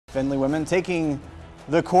Findlay women taking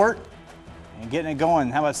the court and getting it going.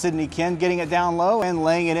 How about Sydney Ken getting it down low and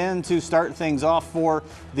laying it in to start things off for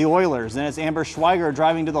the Oilers. Then it's Amber Schweiger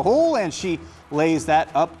driving to the hole, and she lays that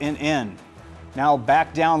up and in. Now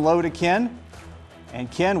back down low to Ken,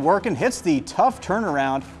 and Ken working, hits the tough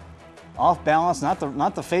turnaround. Off balance, not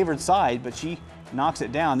the favored side, but she knocks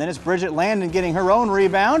it down. Then it's Bridget Landon getting her own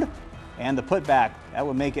rebound, and the putback. That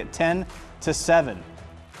would make it 10-7.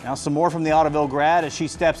 Now some more from the Ottoville grad as she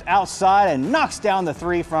steps outside and knocks down the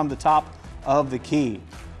three from the top of the key.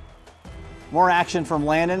 More action from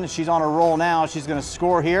Landon. She's on a roll now. She's going to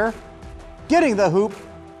score here, getting the hoop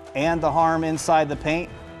and the harm inside the paint.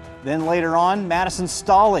 Then later on, Madison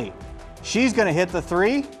Stolley. She's going to hit the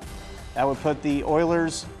three. That would put the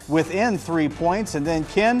Oilers within 3 points. And then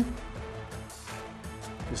Ken,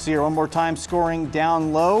 you see her one more time scoring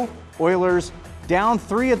down low. Oilers down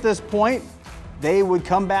 3 at this point. They would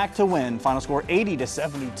come back to win. Final score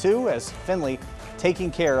 80-72 as Findlay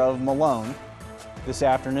taking care of Malone this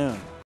afternoon.